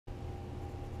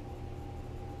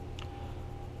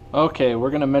Okay,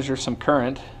 we're going to measure some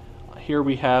current. Here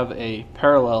we have a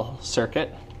parallel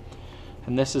circuit,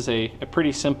 and this is a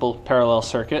pretty simple parallel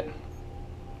circuit.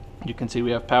 You can see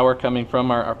we have power coming from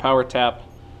our power tap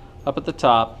up at the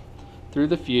top, through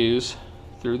the fuse,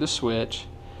 through the switch,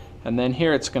 and then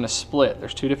here it's going to split.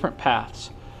 There's two different paths.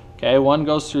 Okay, one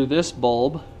goes through this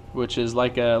bulb, which is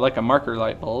like a marker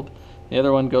light bulb. The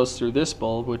other one goes through this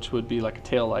bulb, which would be like a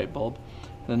tail light bulb,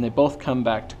 and then they both come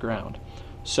back to ground.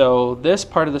 So this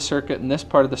part of the circuit and this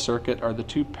part of the circuit are the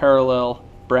two parallel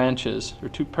branches, or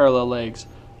two parallel legs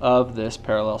of this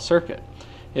parallel circuit.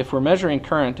 If we're measuring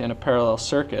current in a parallel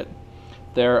circuit,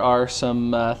 there are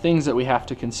some things that we have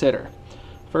to consider.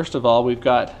 First of all, we've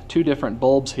got two different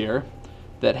bulbs here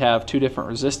that have two different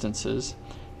resistances,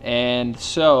 and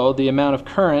so the amount of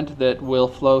current that will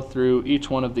flow through each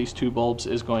one of these two bulbs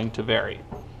is going to vary.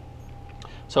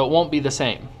 So it won't be the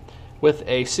same. With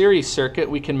a series circuit,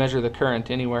 we can measure the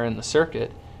current anywhere in the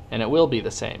circuit, and it will be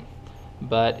the same.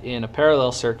 But in a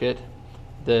parallel circuit,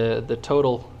 the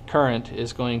total current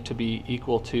is going to be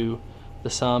equal to the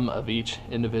sum of each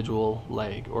individual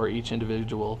leg, or each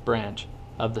individual branch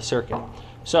of the circuit.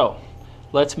 So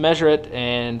let's measure it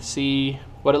and see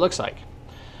what it looks like.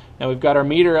 Now we've got our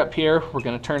meter up here. We're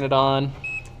going to turn it on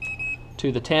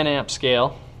to the 10 amp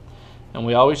scale, and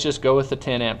we always just go with the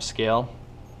 10 amp scale.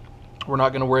 We're not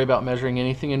going to worry about measuring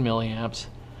anything in milliamps,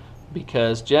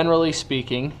 because generally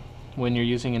speaking, when you're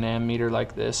using an ammeter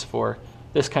like this for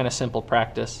this kind of simple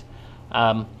practice,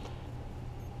 the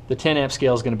 10 amp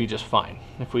scale is going to be just fine.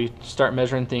 If we start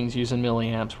measuring things using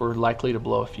milliamps, we're likely to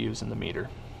blow a fuse in the meter.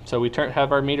 So we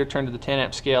have our meter turned to the 10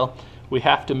 amp scale. We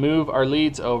have to move our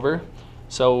leads over.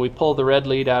 So we pull the red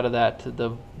lead out of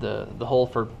the hole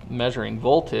for measuring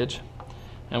voltage,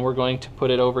 and we're going to put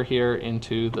it over here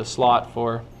into the slot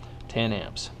for 10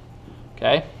 amps.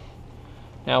 Okay,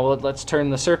 now let's turn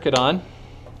the circuit on,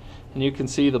 and you can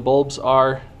see the bulbs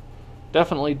are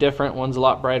definitely different. One's a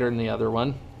lot brighter than the other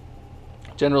one.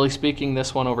 Generally speaking,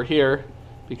 this one over here,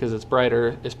 because it's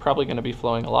brighter, is probably going to be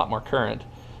flowing a lot more current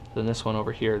than this one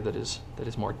over here that is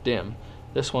more dim.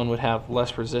 This one would have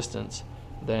less resistance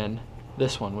than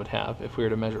this one would have if we were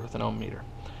to measure with an ohm meter.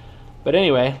 But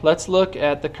anyway, let's look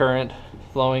at the current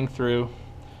flowing through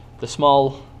the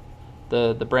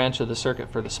branch of the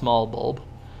circuit for the small bulb.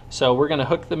 So we're going to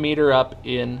hook the meter up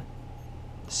in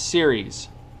series.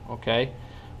 Okay,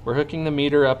 we're hooking the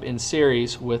meter up in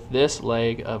series with this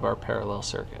leg of our parallel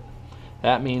circuit.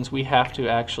 That means we have to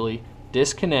actually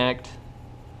disconnect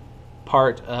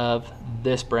part of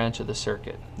this branch of the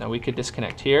circuit. Now we could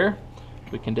disconnect here,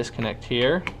 we can disconnect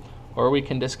here, or we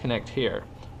can disconnect here.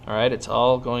 All right, it's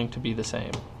all going to be the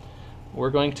same.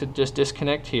 We're going to just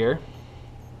disconnect here,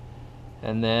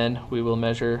 and then we will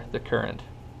measure the current.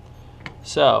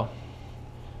 So,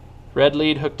 red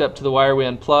lead hooked up to the wire we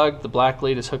unplugged, the black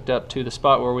lead is hooked up to the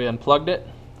spot where we unplugged it,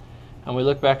 and we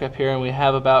look back up here and we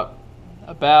have about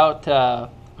a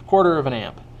quarter of an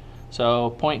amp,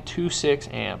 so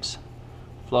 0.26 amps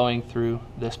flowing through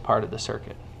this part of the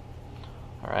circuit.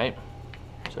 All right,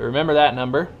 so remember that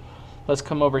number. Let's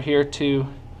come over here to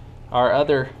our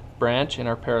other branch in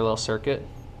our parallel circuit,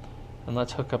 and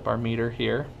let's hook up our meter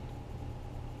here.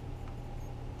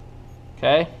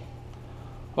 Okay,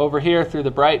 over here through the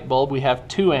bright bulb we have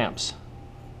 2 amps.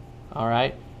 All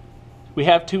right, we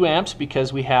have 2 amps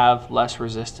because we have less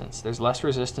resistance. There's less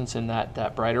resistance in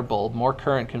that brighter bulb. More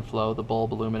current can flow, the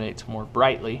bulb illuminates more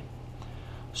brightly.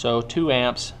 So 2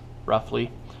 amps roughly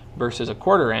versus a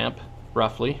quarter amp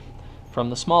roughly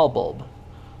from the small bulb.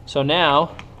 So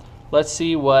now let's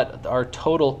see what our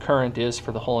total current is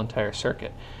for the whole entire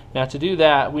circuit. Now to do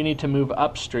that, we need to move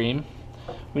upstream.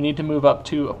 We need to move up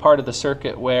to a part of the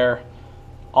circuit where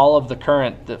all of the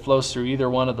current that flows through either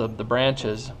one of the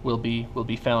branches will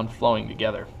be found flowing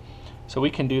together. So we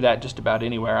can do that just about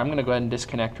anywhere. I'm going to go ahead and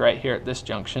disconnect right here at this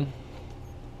junction.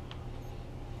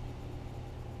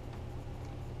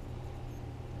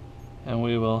 And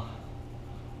we will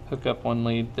hook up one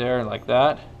lead there like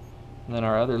that, and then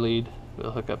our other lead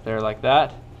will hook up there like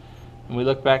that. And we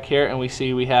look back here and we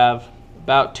see we have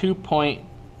about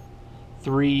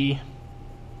 2.3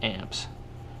 amps.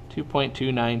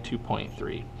 2.29,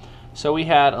 2.3. So we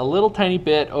had a little tiny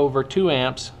bit over 2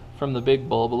 amps from the big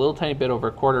bulb, a little tiny bit over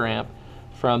a quarter amp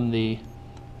from the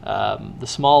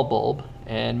small bulb,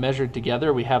 and measured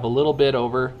together we have a little bit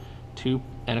over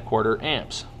 2.25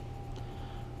 amps.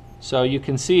 So you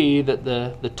can see that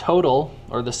the total,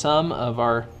 or the sum of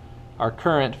our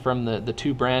current from the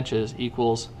two branches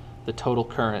equals the total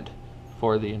current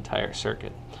for the entire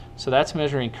circuit. So that's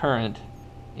measuring current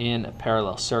in a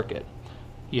parallel circuit.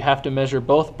 You have to measure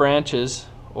both branches,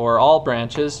 or all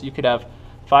branches. You could have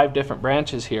 5 different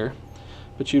branches here,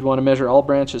 but you'd want to measure all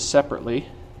branches separately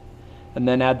and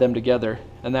then add them together,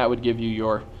 and that would give you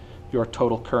your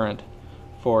total current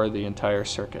for the entire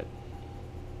circuit.